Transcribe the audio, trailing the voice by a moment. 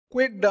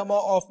Quick demo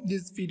of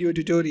this video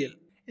tutorial.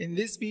 In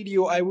this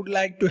video, I would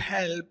like to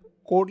help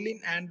Kotlin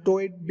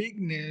Android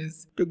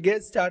beginners to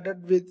get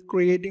started with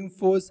creating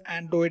first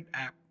Android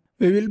app.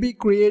 We will be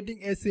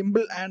creating a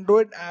simple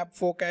Android app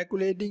for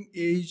calculating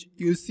age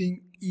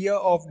using year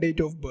of date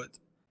of birth.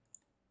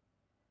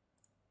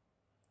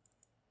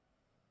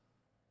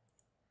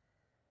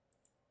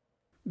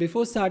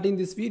 Before starting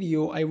this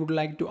video, I would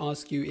like to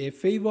ask you a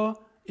favor.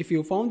 If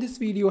you found this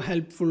video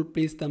helpful,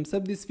 please thumbs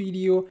up this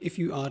video. If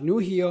you are new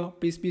here,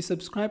 please be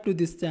subscribed to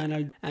this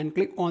channel and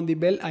click on the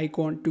bell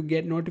icon to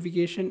get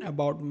notification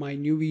about my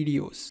new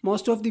videos.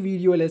 Most of the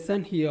video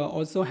lesson here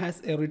also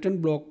has a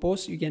written blog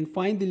post. You can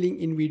find the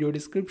link in video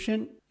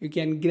description. You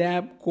can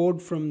grab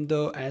code from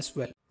there as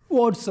well.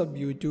 What's up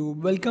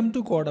YouTube? Welcome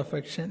to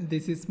CodAffection.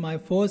 This is my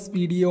first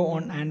video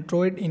on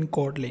Android in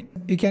Kotlin.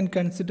 You can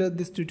consider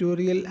this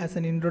tutorial as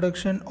an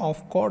introduction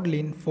of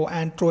Kotlin for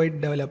Android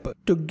developer.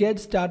 To get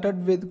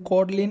started with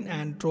Kotlin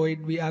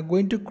Android, we are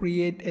going to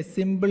create a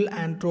simple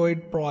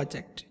Android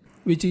project,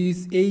 which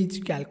is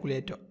age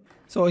calculator.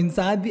 So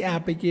inside the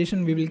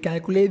application, we will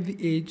calculate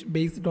the age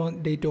based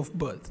on date of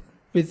birth.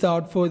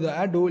 Without further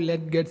ado,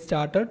 let's get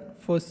started.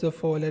 First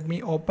of all, let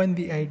me open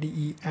the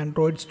IDE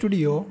Android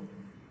Studio.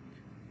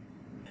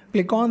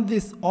 Click on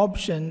this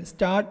option,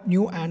 Start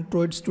New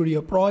Android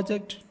Studio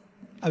Project.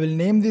 I will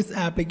name this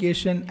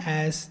application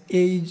as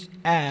Age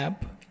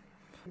App.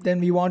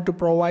 Then we want to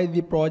provide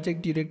the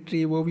project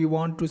directory where we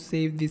want to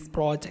save this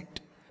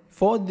project.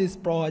 For this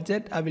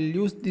project, I will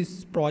use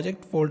this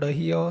project folder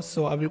here.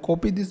 So I will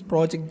copy this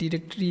project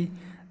directory,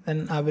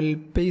 then I will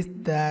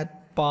paste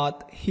that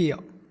path here.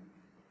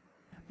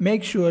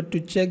 Make sure to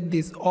check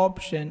this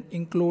option,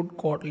 include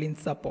Kotlin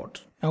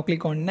support. Now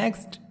click on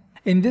Next.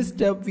 In this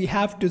step, we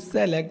have to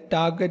select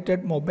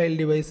targeted mobile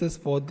devices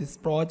for this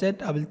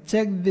project. I will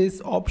check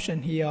this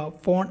option here,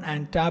 phone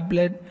and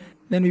tablet.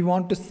 Then we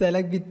want to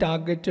select the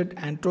targeted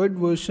Android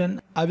version.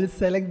 I will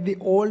select the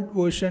old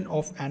version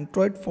of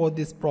Android for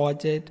this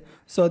project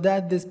so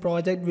that this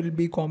project will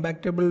be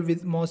compatible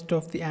with most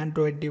of the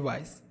Android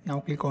device.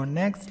 Now click on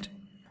Next.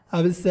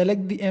 I will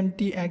select the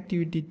empty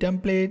activity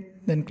template,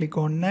 then click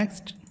on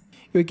Next.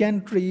 You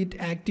can treat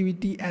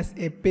activity as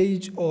a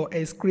page or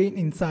a screen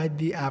inside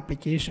the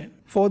application.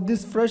 For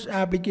this fresh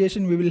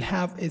application, we will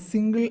have a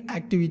single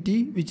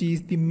activity, which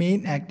is the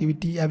main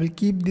activity. I will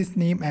keep this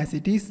name as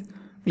it is.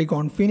 Click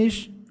on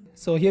Finish.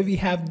 So here we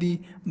have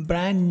the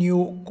brand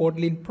new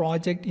Kotlin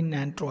project in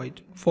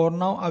Android. For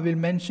now, I will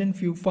mention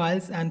few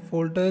files and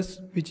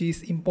folders which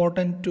is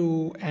important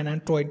to an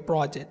Android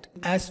project.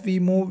 As we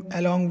move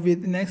along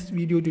with next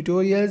video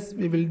tutorials,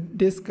 we will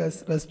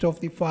discuss rest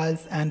of the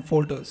files and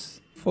folders.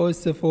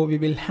 First of all, we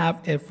will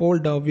have a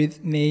folder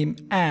with name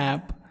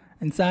app.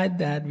 Inside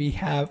that we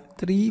have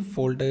three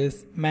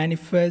folders: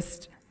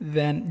 manifest,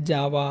 then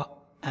Java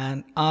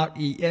and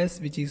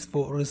res, which is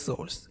for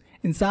resource.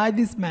 Inside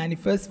this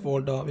manifest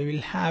folder, we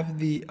will have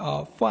the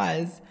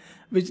files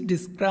which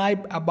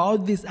describe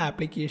about this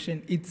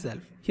application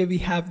itself. Here we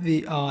have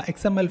the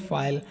XML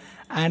file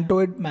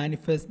android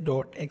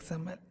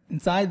manifest.xml.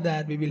 Inside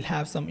that we will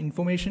have some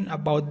information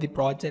about the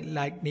project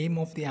like name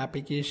of the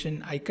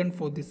application, icon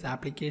for this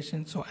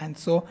application,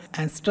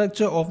 and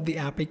structure of the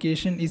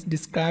application is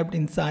described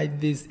inside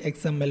this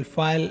XML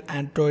file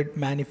android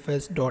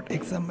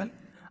manifest.xml.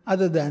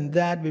 Other than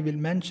that, we will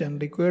mention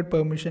required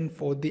permission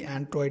for the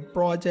Android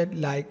project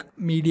like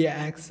media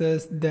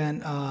access,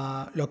 then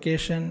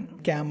location,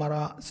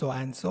 camera,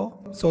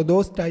 so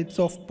those types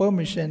of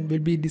permission will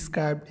be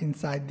described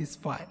inside this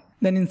file.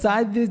 Then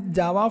inside this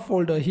Java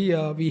folder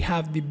here, we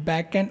have the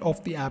backend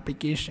of the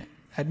application.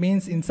 That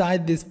means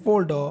inside this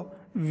folder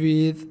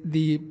with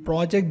the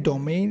project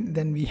domain,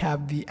 then we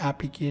have the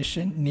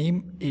application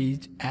name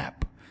age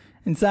app.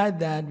 Inside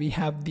that we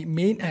have the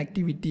main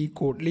activity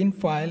Kotlin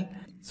file.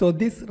 So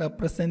this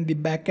represents the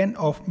backend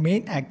of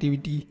main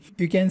activity.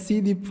 You can see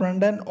the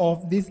front end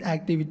of this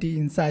activity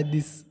inside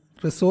this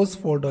resource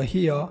folder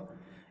here,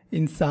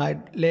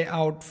 inside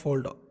layout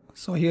folder.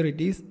 So here it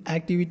is,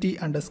 activity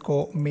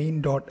underscore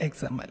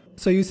main.xml.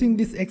 So using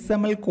this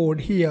XML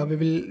code here, we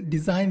will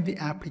design the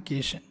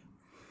application.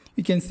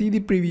 You can see the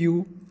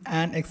preview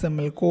and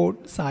XML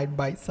code side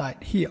by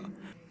side here.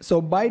 So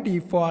by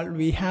default,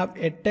 we have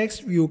a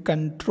text view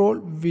control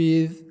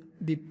with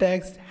the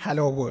text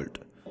hello world.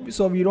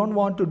 So we don't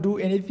want to do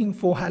anything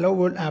for hello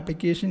world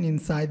application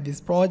inside this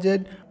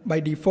project.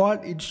 By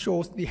default, it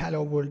shows the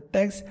hello world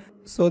text.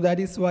 So that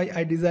is why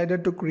I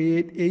decided to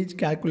create age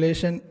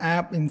calculation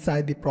app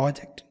inside the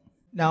project.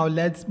 Now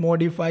let's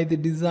modify the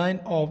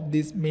design of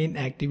this main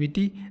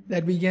activity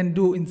that we can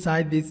do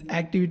inside this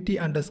activity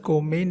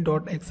underscore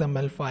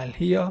main.xml file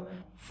here.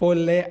 For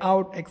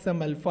layout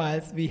XML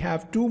files, we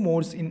have two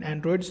modes in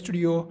Android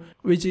Studio,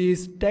 which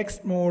is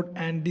text mode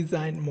and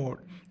design mode.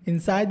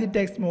 Inside the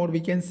text mode, we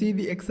can see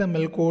the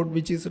XML code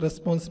which is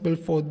responsible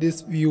for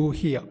this view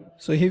here.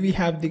 So here we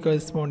have the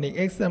corresponding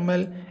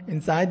XML.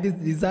 Inside this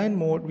design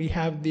mode, we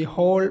have the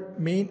whole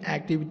main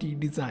activity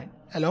design.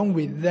 Along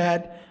with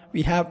that,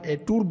 we have a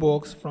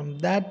toolbox. From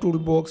that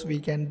toolbox, we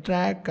can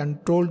drag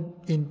control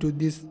into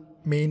this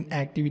main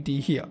activity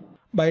here.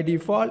 By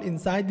default,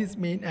 inside this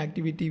main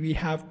activity, we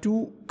have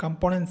two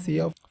components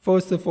here.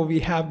 First of all, we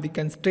have the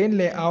constraint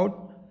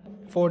layout.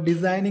 For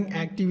designing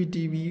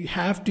activity, we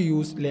have to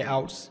use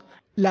layouts.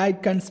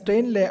 Like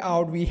constraint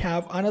layout, we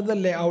have another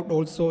layout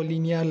also,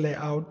 linear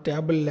layout,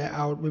 table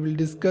layout. We will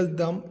discuss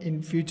them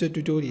in future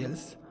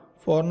tutorials.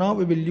 For now,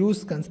 we will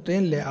use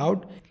constraint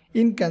layout.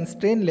 In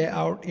constraint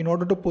layout, in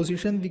order to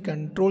position the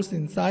controls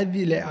inside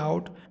the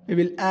layout, we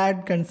will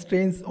add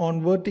constraints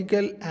on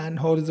vertical and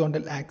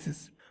horizontal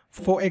axis.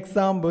 For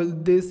example,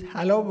 this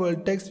Hello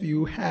World text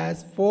view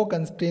has 4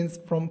 constraints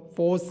from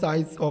 4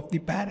 sides of the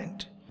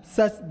parent,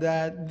 such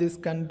that this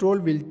control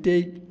will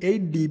take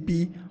 8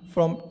 dp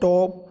from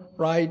top,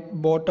 right,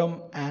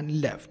 bottom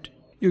and left.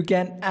 You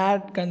can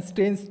add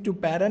constraints to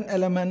parent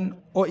element,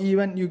 or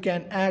even you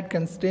can add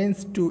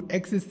constraints to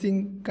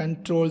existing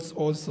controls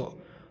also.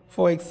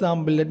 For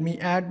example, let me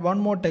add one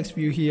more text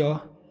view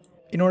here.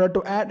 In order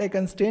to add a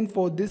constraint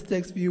for this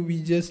text view,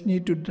 we just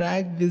need to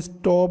drag this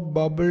top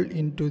bubble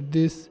into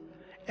this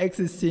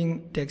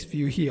existing text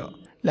view here.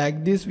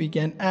 Like this, we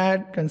can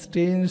add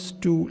constraints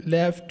to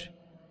left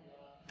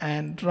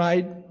and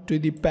right to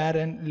the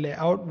parent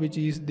layout, which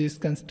is this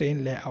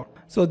constraint layout.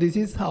 So this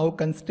is how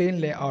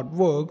constraint layout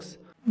works.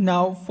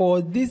 Now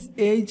for this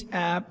Age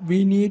app,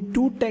 we need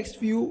 2 text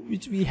view,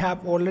 which we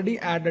have already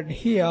added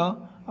here.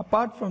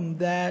 Apart from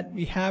that,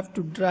 we have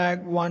to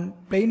drag one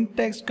plain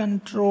text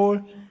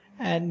control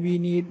and we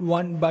need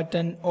one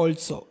button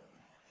also.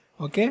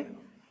 Okay.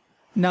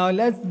 Now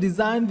let's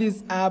design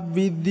this app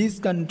with these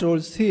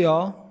controls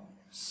here.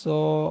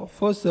 So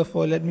first of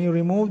all, let me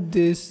remove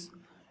this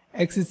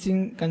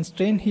existing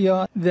constraint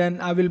here.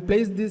 Then I will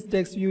place this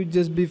text view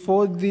just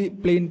before the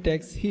plain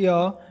text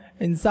here.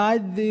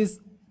 Inside this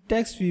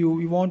text view,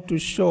 we want to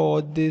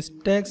show this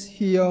text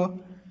here,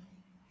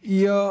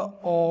 year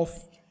of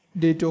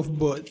date of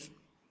birth.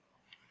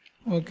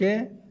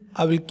 Okay,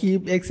 I will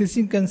keep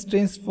existing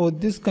constraints for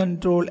this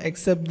control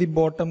except the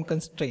bottom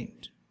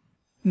constraint.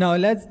 Now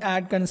let's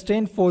add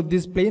constraint for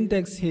this plain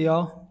text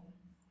here.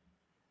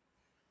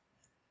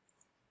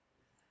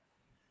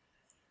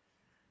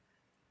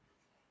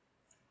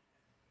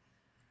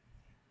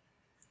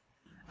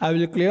 I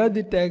will clear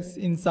the text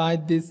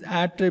inside this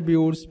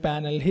attributes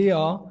panel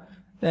here.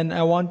 Then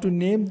I want to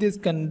name this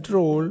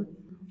control.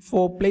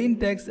 For plain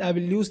text, I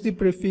will use the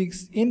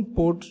prefix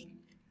input.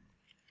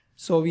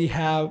 So we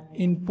have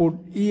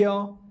input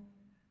year.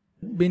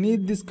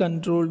 Beneath this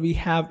control, we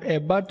have a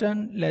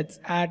button. Let's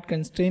add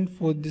constraint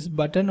for this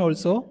button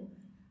also.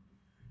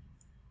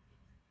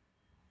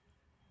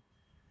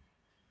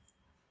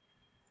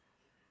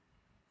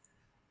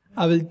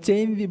 I will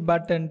change the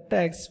button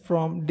text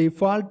from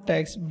default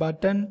text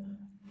button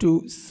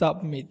to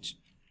submit.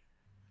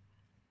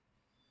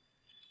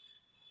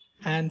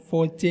 And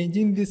for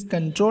changing this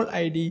control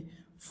ID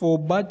for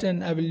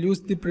button, I will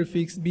use the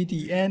prefix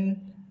btn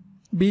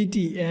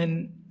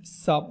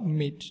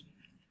submit.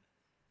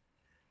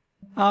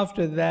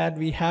 After that,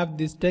 we have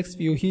this text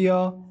view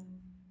here.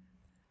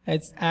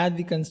 Let's add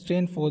the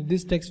constraint for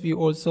this text view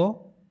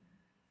also.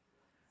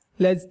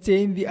 Let's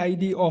change the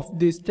ID of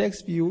this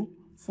text view.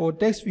 For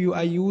text view,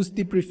 I use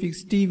the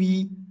prefix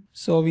TV.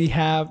 So we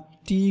have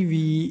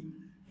TV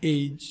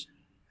age.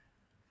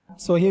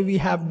 So here we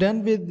have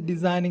done with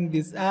designing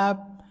this app.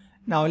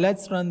 Now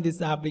let's run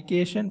this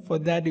application. For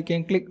that, you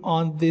can click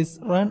on this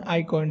run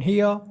icon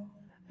here.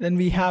 Then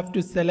we have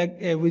to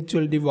select a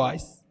virtual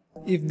device.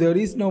 If there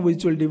is no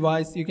virtual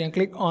device, you can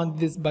click on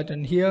this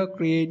button here,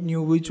 create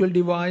new virtual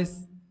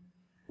device.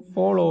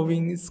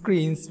 Following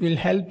screens will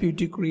help you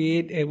to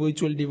create a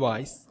virtual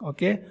device.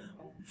 Okay.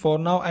 For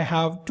now, I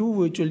have 2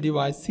 virtual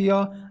devices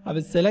here. I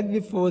will select the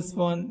first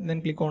one,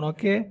 then click on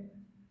OK.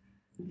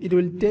 It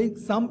will take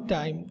some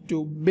time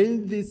to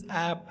build this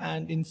app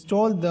and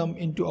install them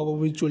into our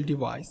virtual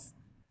device.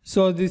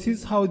 So this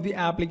is how the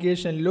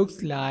application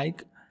looks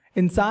like.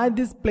 Inside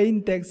this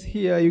plain text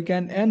here, you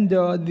can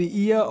enter the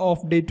year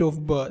of date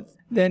of birth.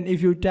 Then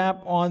if you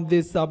tap on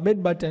this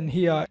submit button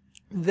here,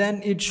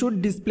 then it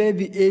should display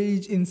the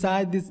age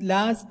inside this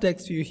last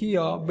text view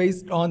here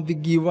based on the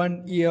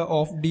given year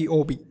of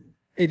DOB.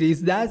 It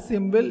is that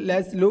simple.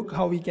 Let's look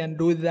how we can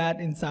do that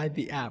inside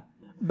the app.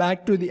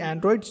 Back to the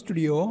Android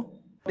Studio.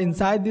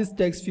 Inside this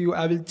text view,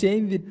 I will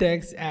change the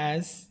text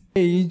as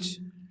age.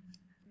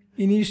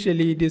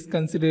 Initially, it is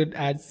considered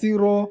as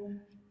 0.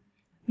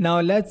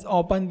 Now let's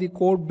open the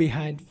code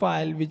behind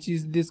file, which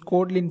is this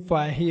Kotlin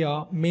file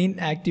here,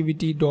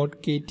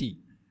 mainActivity.kt.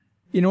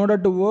 In order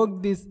to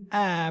work this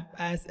app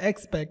as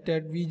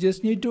expected, we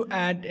just need to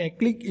add a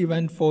click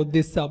event for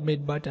this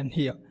submit button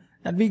here.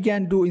 That we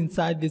can do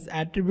inside this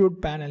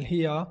attribute panel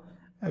here.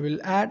 I will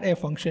add a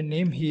function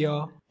name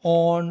here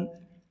on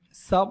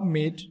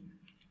submit.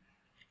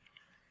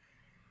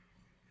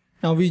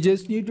 Now we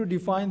just need to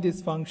define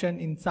this function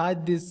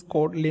inside this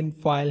Kotlin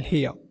file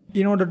here.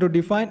 In order to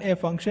define a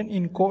function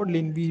in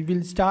Kotlin, we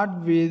will start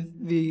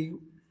with the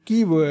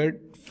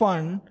keyword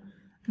fun.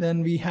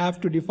 Then we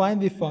have to define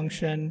the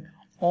function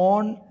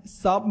on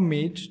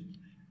submit.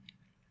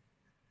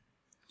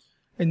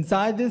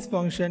 Inside this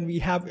function, we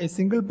have a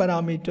single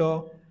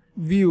parameter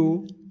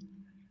view,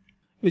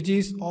 which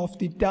is of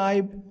the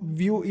type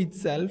view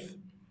itself.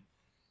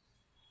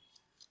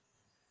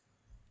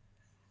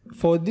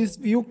 For this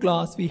view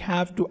class, we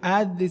have to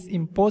add this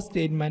import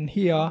statement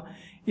here,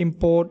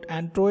 import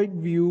Android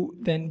view,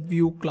 then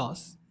view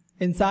class.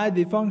 Inside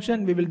the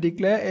function, we will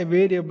declare a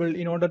variable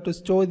in order to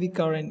store the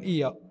current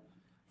year.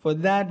 For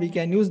that, we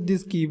can use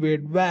this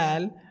keyword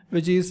val,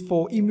 which is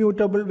for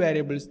immutable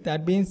variables.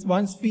 That means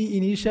once we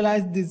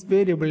initialize this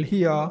variable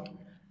here,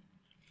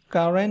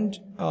 current,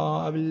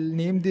 I will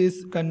name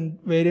this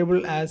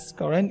variable as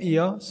current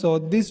year. So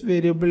this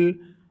variable,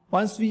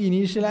 once we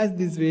initialize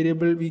this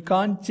variable, we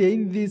can't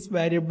change this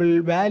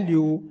variable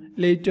value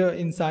later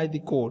inside the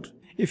code.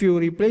 If you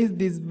replace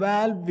this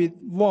val with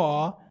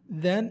var,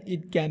 then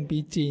it can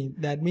be changed.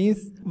 That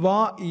means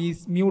var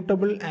is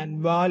mutable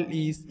and val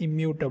is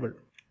immutable.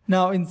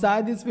 Now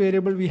inside this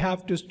variable, we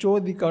have to store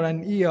the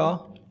current year.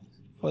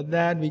 For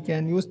that, we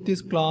can use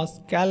this class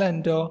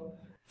calendar.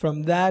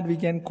 From that, we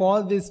can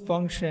call this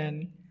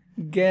function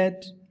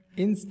get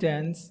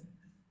instance.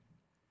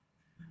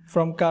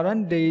 From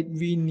current date,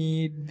 we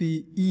need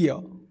the year.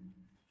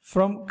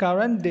 From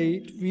current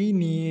date, we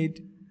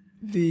need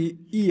the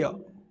year,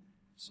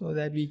 so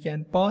that we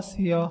can pass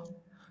here.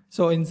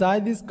 So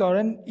inside this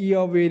current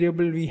year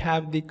variable, we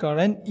have the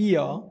current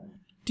year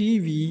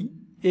tv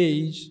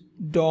age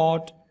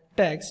dot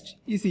text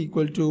is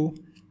equal to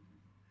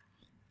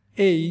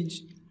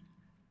age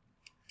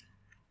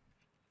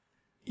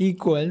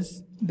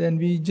equals, then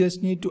we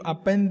just need to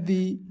append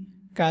the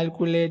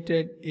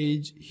calculated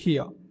age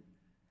here.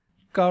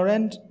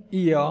 Current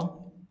year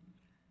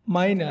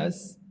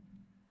minus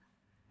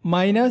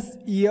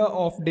year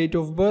of date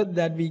of birth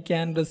that we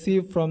can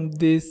receive from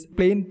this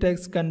plain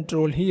text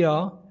control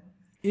here.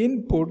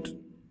 Input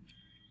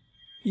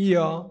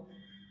year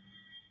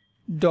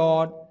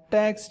dot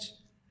text.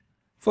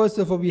 First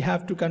of all, we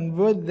have to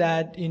convert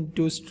that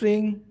into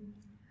string,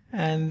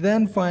 and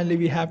then finally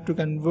we have to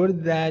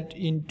convert that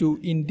into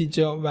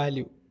integer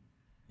value.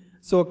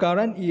 So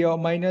current year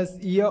minus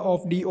year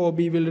of DOB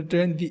will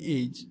return the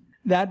age.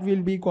 That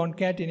will be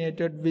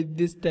concatenated with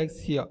this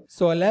text here.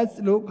 So let's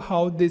look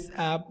how this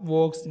app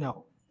works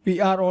now. We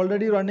are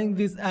already running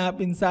this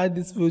app inside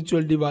this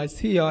virtual device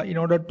here. In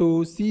order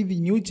to see the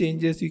new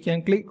changes, you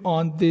can click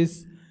on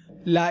this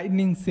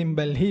lightning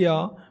symbol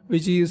here,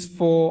 which is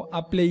for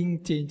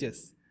applying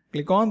changes.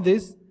 Click on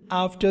this.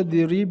 After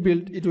the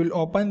rebuild, it will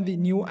open the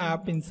new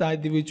app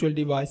inside the virtual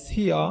device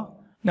here.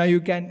 Now you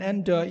can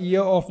enter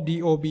year of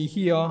DOB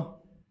here.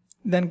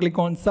 Then click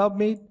on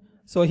submit.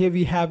 So here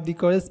we have the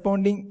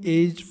corresponding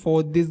age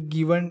for this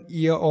given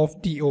year of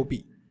DOB.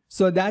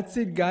 So that's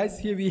it guys.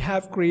 Here we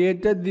have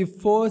created the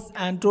first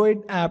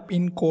Android app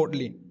in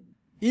Kotlin.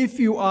 If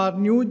you are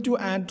new to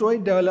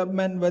Android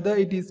development, whether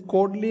it is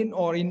Kotlin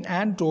or in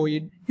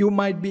Android, you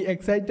might be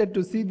excited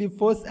to see the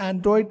first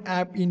Android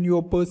app in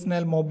your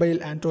personal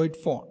mobile Android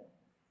phone.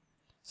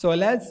 So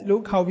let's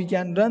look how we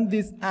can run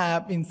this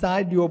app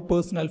inside your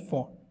personal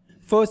phone.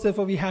 First of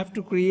all, we have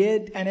to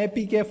create an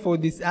APK for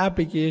this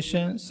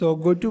application. So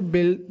go to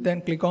build,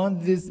 then click on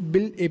this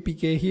build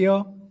APK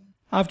here.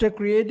 After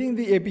creating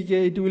the APK,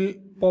 it will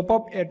pop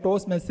up a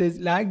toast message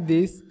like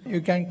this.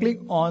 You can click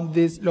on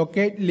this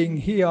locate link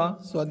here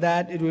so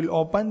that it will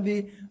open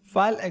the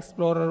file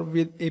explorer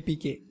with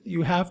APK.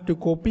 You have to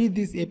copy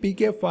this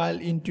APK file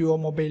into your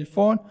mobile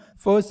phone.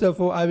 First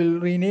of all, I will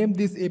rename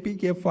this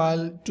APK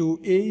file to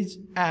age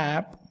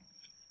app.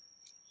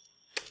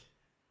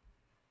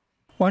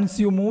 Once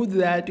you move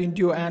that into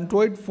your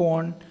Android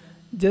phone,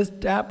 just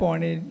tap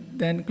on it,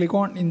 then click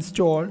on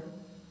install.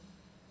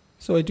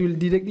 So it will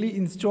directly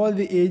install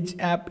the age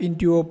app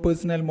into your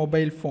personal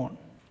mobile phone.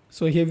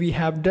 So here we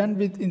have done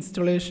with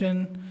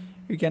installation.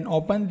 You can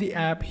open the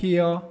app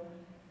here.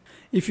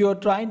 If you are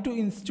trying to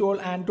install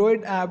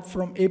Android app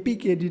from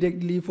APK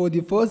directly for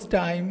the first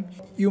time,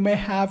 you may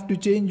have to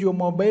change your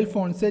mobile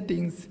phone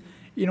settings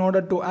in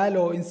order to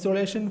allow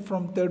installation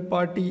from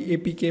third-party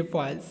APK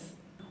files.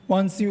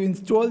 Once you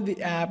install the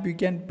app, you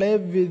can play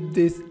with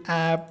this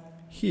app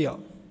here.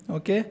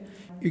 Okay,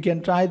 you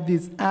can try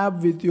this app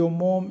with your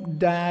mom,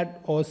 dad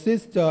or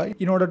sister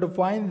in order to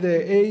find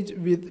their age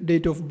with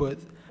date of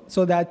birth.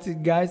 So that's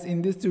it guys.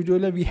 In this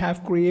tutorial we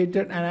have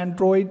created an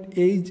Android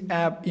age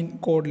app in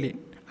Kotlin.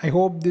 I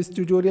hope this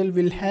tutorial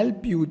will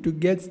help you to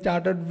get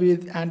started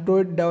with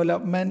Android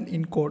development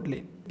in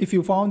Kotlin. If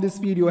you found this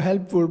video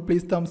helpful,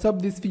 please thumbs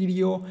up this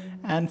video,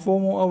 and for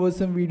more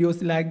awesome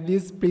videos like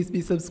this, please be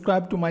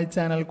subscribed to my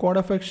channel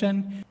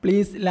CodAffection.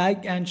 Please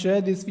like and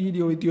share this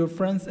video with your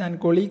friends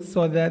and colleagues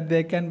so that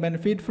they can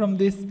benefit from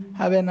this.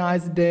 Have a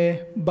nice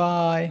day.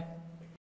 Bye.